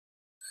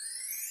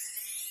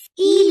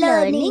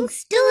E-Learning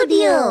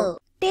Studio.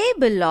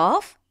 Table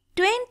of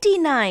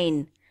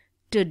 29.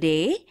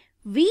 Today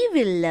we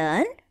will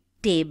learn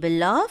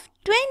table of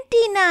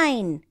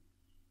 29.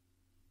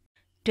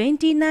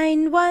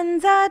 29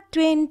 ones are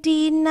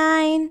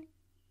 29.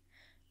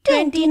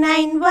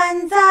 29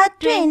 ones are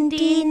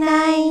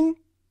 29.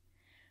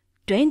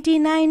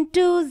 29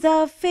 twos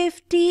are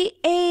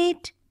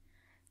 58.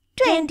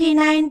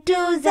 29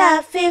 twos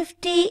are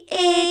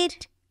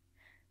 58.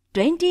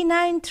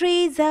 29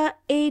 threes are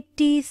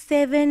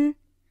 87.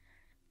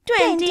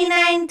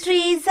 29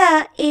 threes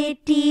are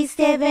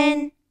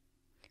 87.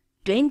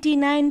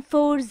 29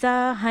 fours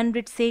are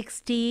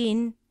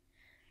 116.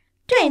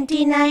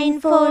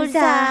 29 fours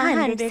are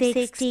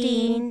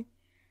 116.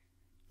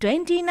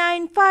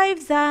 29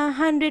 fives are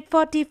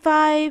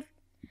 145.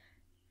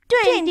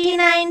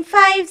 29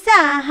 fives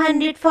are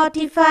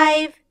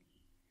 145.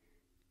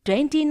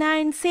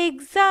 29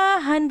 sixes are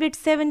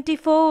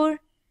 174.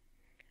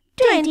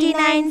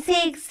 29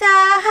 sixes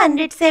are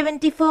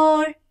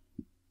 174.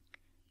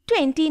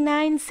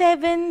 29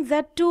 sevens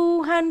are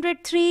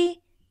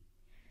 203.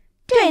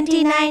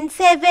 29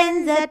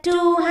 sevens are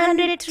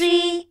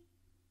 203.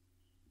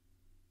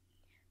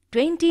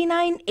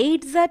 29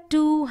 eights are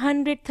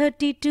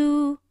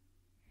 232.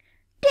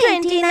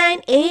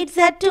 29 eights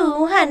are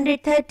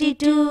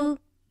 232.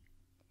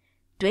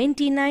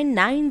 29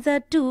 nines are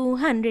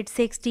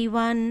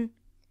 261.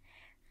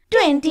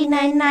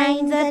 29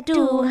 nines are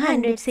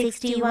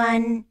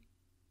 261.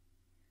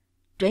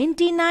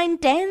 29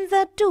 tens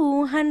are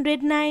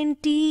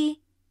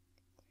 290.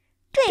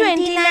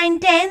 29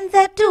 tens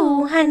are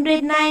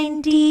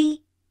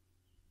 290.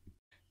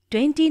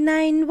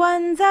 29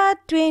 ones are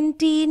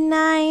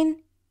 29.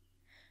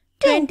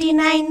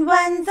 29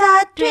 ones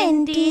are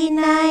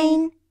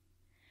 29.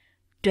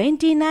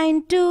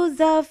 29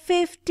 twos are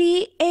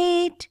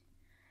 58.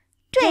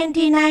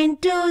 29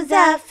 twos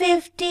are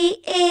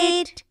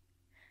 58.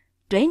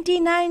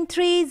 29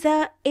 threes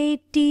are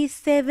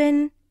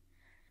 87.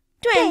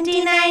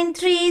 29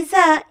 threes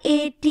are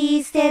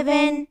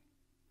 87.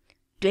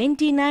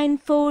 29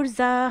 fours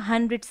are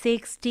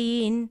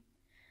 116.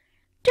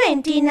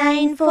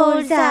 29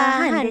 fours are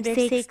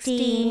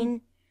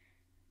 116.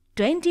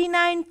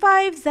 29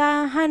 fives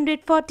are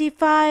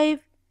 145.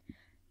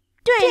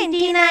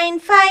 29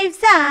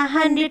 fives are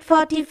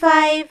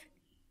 145.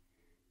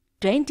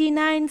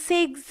 29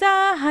 sixes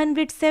are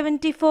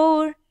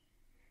 174.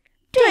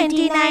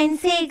 29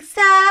 sixes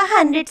are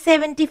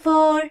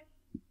 174.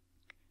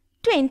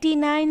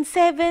 29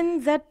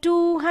 sevens are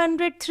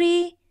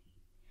 203.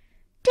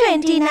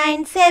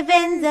 29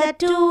 sevens are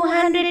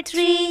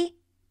 203.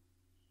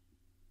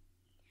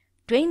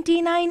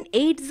 29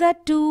 eights are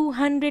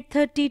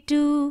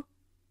 232.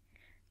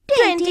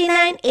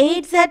 29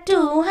 eights are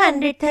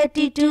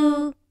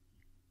 232.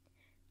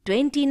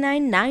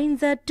 29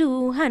 nines are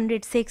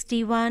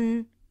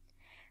 261.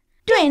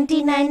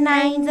 29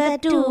 nines are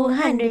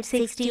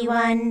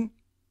 261.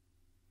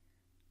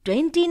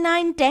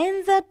 29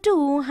 tens are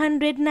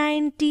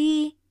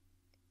 290.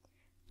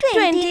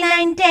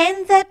 29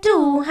 tens are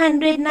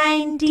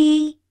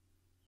 290.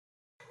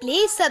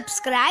 Please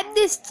subscribe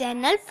this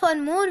channel for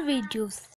more videos.